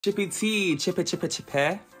Chippy Tea, Chippy Tea.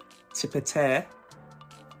 I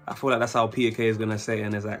feel like that's how Peter Kay is gonna say it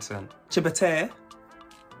in his accent. Chippy Tea. You know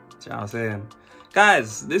what I'm saying?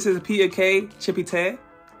 Guys, this is Peter Kay Chippy Tea,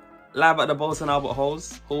 live at the Bolton Albert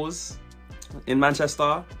Halls in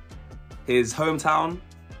Manchester, his hometown.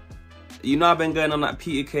 You know I've been going on that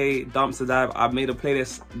Peter Kay Dumpster Dive. I've made a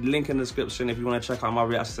playlist, link in the description if you want to check out my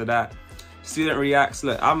reaction to that. Student reacts.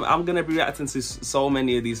 Look, I'm gonna be reacting to so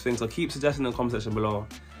many of these things, so keep suggesting in the comment section below.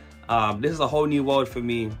 This is a whole new world for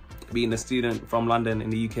me, being a student from London in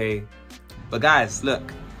the UK. But guys,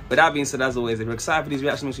 look, with that being said, as always, if you're excited for these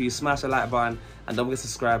reactions, make sure you smash the like button and don't forget to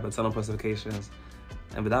subscribe and turn on post notifications.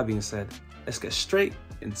 And with that being said, let's get straight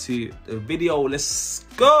into the video. Let's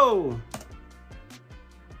go.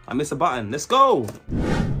 I missed a button. Let's go.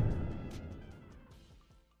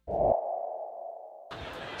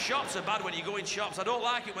 Shops are bad when you go in shops. I don't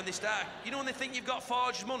like it when they start, you know, when they think you've got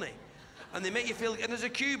forged money and they make you feel, and there's a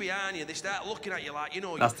queue behind you, they start looking at you like, you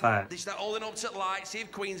know, that's tight. They start holding up to the light, see if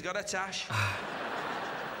Queen's got a tash.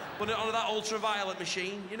 Put it onto that ultraviolet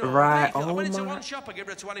machine, you know. Right. I went into one shop, I gave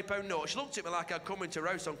her a £20 note. She looked at me like I'd come into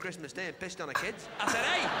roast on Christmas Day and pissed on her kids. I said,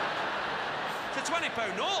 hey, it's a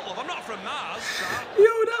 £20 note, love. I'm not from Mars. So. Yo,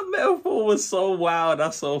 that metaphor was so wild.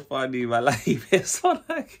 That's so funny, man. Like, he pissed on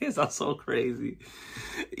her kids. That's so crazy.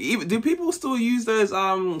 Do people still use those?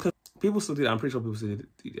 Because people still do that. I'm pretty sure people still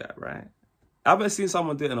do that, right? I haven't seen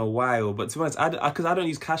someone do it in a while, but to be honest, because I don't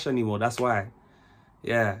use cash anymore. That's why.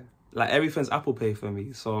 Yeah, like everything's Apple Pay for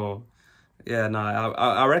me. So yeah, no,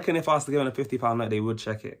 I reckon if I was to give them a £50 note, they would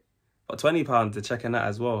check it. But £20 to checking that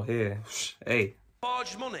as well. Here, hey.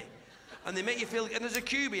 Forged money, and they make you feel, and there's a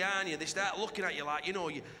queue behind you. They start looking at you like, you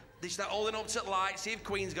know, they start holding up to the light, see if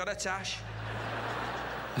Queen's got a tash.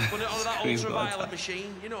 Put it on that ultraviolet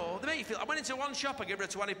machine, you know. They make you feel. I went into one shop, I gave her a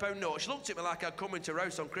 £20 note. She looked at me like I'd come into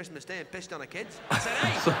roast on Christmas Day and pissed on her kids. I said,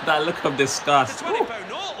 hey. So that look of disgust. It's a £20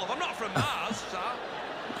 note, love. I'm not from Mars, so.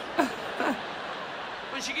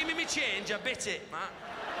 When she gave me my change, I bit it, Matt.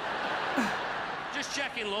 Just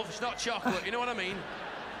checking, love. It's not chocolate, you know what I mean?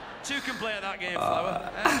 Two can play at that game,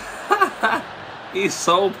 Flower. He's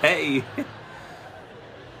so petty.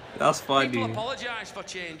 That's funny. People apologise for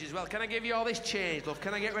change as well. Can I give you all this change, love?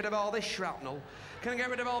 Can I get rid of all this shrapnel? Can I get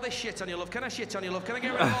rid of all this shit on you, love? Can I shit on you, love? Can I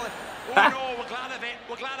get rid of all this? Oh no, we're glad of it.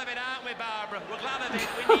 We're glad of it, aren't we, Barbara? We're glad of it.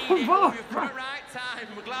 We need it. Oh, you've come at the right time.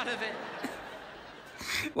 We're glad of it.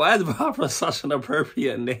 Why is Barbara such an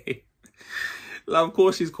appropriate name? Like, of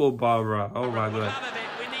course she's called Barbara. Oh my God. We're glad of it.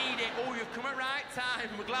 We need it. Oh, you've come at the right time.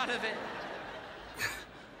 We're glad of it.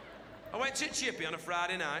 I went to Chippy on a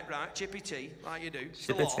Friday night, right? Chippy Tea, like you do.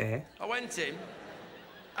 Chippy Tea. I went in.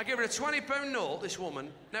 I gave her a £20 note, this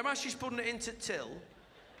woman. Now, as she's putting it into till,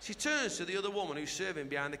 she turns to the other woman who's serving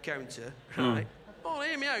behind the counter, right? Oh,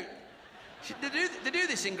 hear me out. They do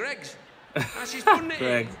this in Greg's. And she's putting it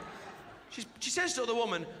in. She says to the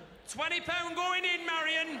woman, £20 going in,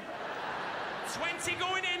 Marion. 20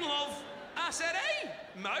 going in, love. I said, hey,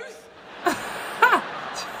 mouth.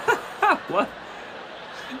 What?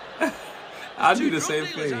 I do the same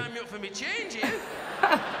thing. I'm up for me change here.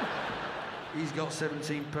 He's got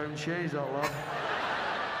 £17 change, that lad.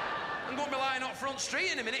 I'm going to be lying up front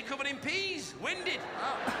street in a minute, covered in peas, winded.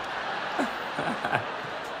 Oh.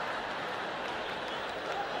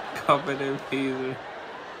 Covered in peas.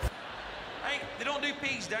 Hey, they don't do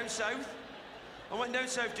peas down south. I went down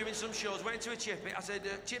south doing some shows, went into a chippy. I said,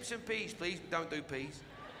 chips and peas, please. We don't do peas.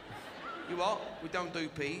 You what? We don't do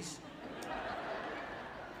peas.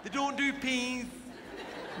 They don't do peas.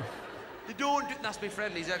 They don't do... That's my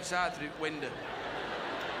friend, he's outside through the window.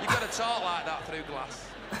 You've got to talk like that through glass.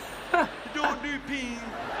 They don't do peas.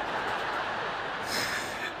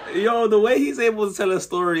 Yo, the way he's able to tell a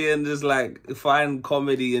story and just like find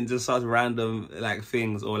comedy and just such random like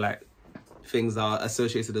things, or like things that are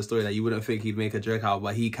associated to the story that you wouldn't think he'd make a joke out,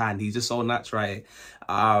 but he can. He's just so natural.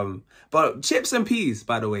 But chips and peas,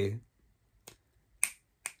 by the way,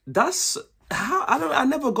 that's how I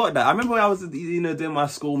never got that. I remember when I was, you know, doing my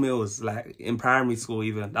school meals, like in primary school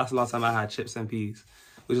even. That's the last time I had chips and peas,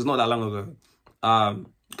 which was not that long ago.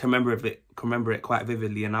 Can remember it quite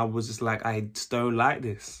vividly, and I was just like, I just don't like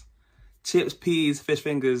this. Chips, peas, fish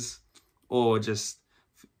fingers, or just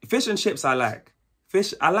fish and chips. I like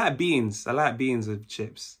fish. I like beans. I like beans with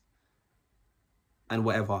chips and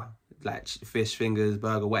whatever, like fish fingers,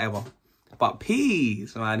 burger, whatever. But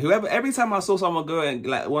peas, man. Every time I saw someone go and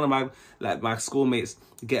like one of my schoolmates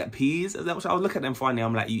get peas, I would look at them funny.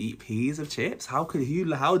 I'm like, you eat peas with chips? How do you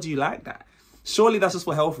like that? Surely that's just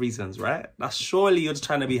for health reasons, right? Surely you're just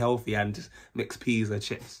trying to be healthy and just mix peas with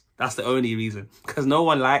chips. That's the only reason. Because no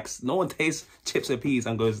one tastes chips with peas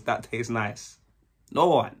and goes, that tastes nice. No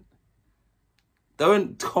one.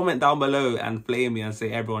 Don't comment down below and flame me and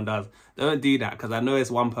say everyone does. Don't do that, because I know it's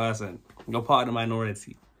one person. You're part of the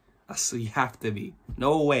minority. That's you have to be.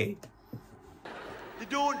 No way. They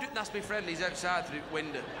don't do... That's my friend, he's outside through the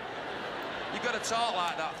window. You got to talk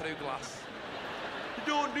like that through glass. They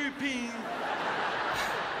don't do peas.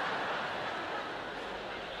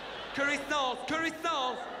 Curry sauce, curry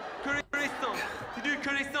sauce, curry sauce. They do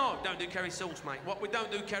curry sauce. Don't do curry sauce, mate. What? We don't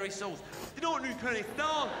do curry sauce. They don't do curry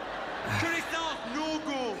sauce. Curry sauce, no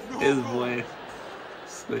go, no His go. voice.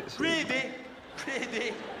 Switch. Gravy,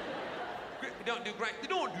 gravy. They don't do gravy. They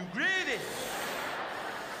don't do gravy.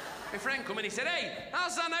 My friend come in, he said, "Hey,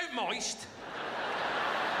 how's that out moist?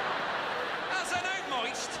 How's that out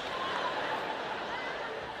moist?"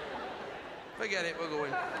 Forget it, we're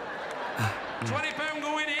going. £20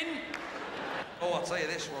 going in. Oh, I'll tell you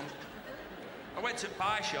this one. I went to a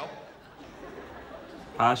pie shop.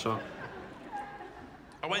 Pie shop.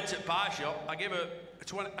 I went to a pie shop. I gave her a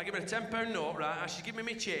 £10 note, right? And she gave me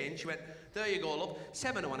my change. She went, "There you go, love.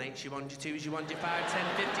 7 on 8, you want your 2s, you want your 5, 10,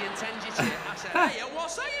 50, and 10's your change." I said, "Hey,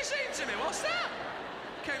 what's that you saying to me? What's that?"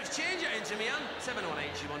 Counts change it into me hand. 7 on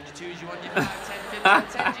 8, you want your 2s, you want your 5, 10, 50, and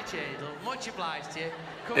 10's your change, love. Much obliged to you.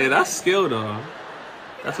 Come Hey, on, that's mate. skill though.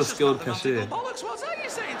 That's a skilled mathematical cashier. bollocks, what's that you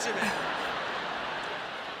saying to me?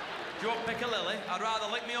 Do you want piccalilli? I'd rather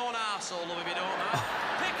lick my own arsehole, love, if you don't mind.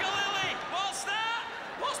 Piccalilli! What's that?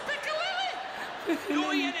 What's piccalilli?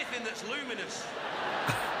 Don't eat anything that's luminous.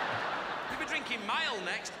 You'll be drinking mile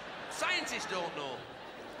next. Scientists don't know.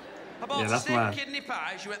 I bought a steak and kidney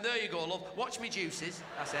pie. She went, "There you go, love. Watch me juices."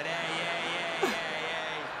 I said, "Hey.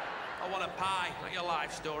 I want a pie, like your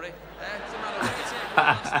life story." What's the matter with you?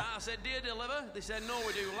 I said, "Do you deliver?" They said, "No,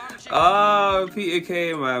 we do lamb chicken." Oh, Peter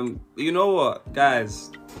Kay, man. You know what, guys?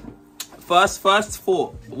 First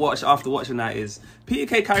thought after watching that is Peter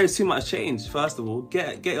Kay carries too much change. First of all,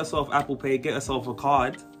 get yourself Apple Pay, get yourself a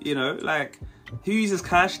card. You know, like, who uses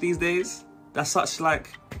cash these days? That's such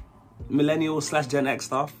like millennial / Gen X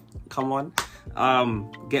stuff. Come on,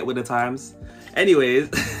 get with the times. Anyways.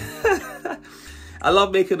 I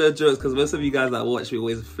love making the jokes because most of you guys that watch me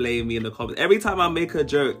always flame me in the comments. Every time I make a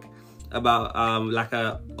joke about like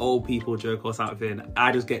a old people joke or something,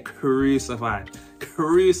 I just get crucified.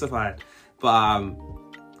 But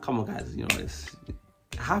come on, guys, you know,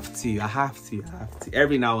 I have to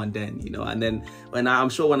every now and then, you know. And then I'm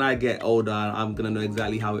sure when I get older, I'm gonna know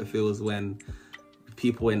exactly how it feels when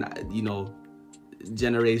people in, you know,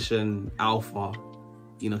 Generation Alpha,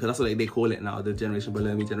 you know, because that's what they call it now, the generation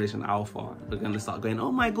below me, Generation Alpha. We're going to start going,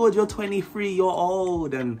 "Oh my God, you're 23, you're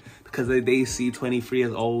old." And because they see 23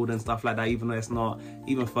 as old and stuff like that, even though it's not,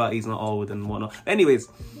 even 30 is not old and whatnot. Anyways,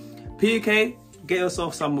 Peter Kay, get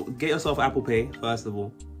yourself Apple Pay, first of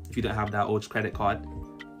all, if you don't have that, old credit card.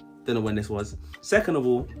 Don't know when this was. Second of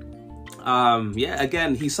all, yeah,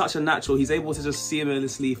 again, he's such a natural. He's able to just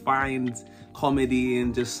seamlessly find comedy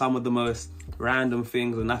in just some of the most random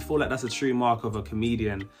things, and I feel like that's a true mark of a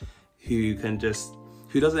comedian who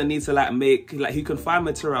doesn't need to who can find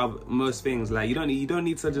material out of most things. Like, you don't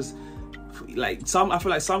need to just like I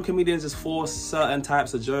feel like some comedians just force certain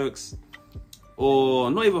types of jokes,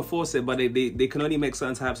 or not even force it, but they can only make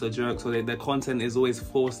certain types of jokes, or their content is always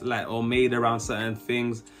forced, like, or made around certain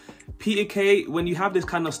things. Peter Kay, when you have this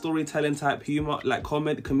kind of storytelling type humor, like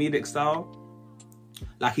comedic style,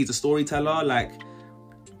 like he's a storyteller, like,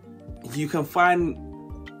 you can find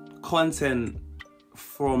content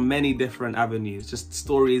from many different avenues, just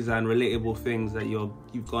stories and relatable things that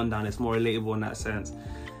you've gone down. It's more relatable in that sense.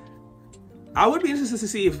 I would be interested to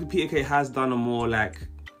see if Peter Kay has done a more like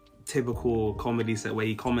typical comedy set where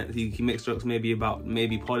he makes jokes maybe about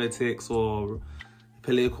politics or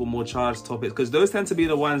political, more charged topics, because those tend to be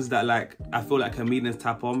the ones that, like, I feel like comedians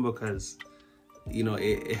tap on, because, you know,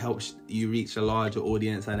 it helps you reach a larger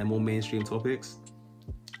audience and then more mainstream topics.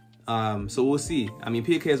 So we'll see. I mean,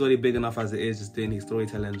 Peter Kay is already big enough as it is, just doing his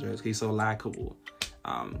storytelling jokes. He's so likable.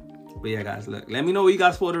 But yeah, guys, look, let me know what you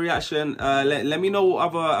guys thought of the reaction. Let me know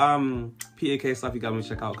what other Peter Kay stuff you guys want to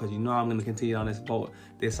check out, because you know I'm gonna continue on this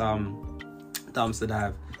dumpster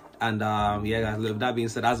dive. And yeah, guys, look, with that being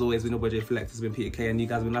said, as always, we know JayFlex has been Peter Kay, and you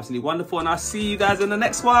guys have been absolutely wonderful, and I'll see you guys in the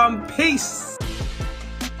next one. Peace.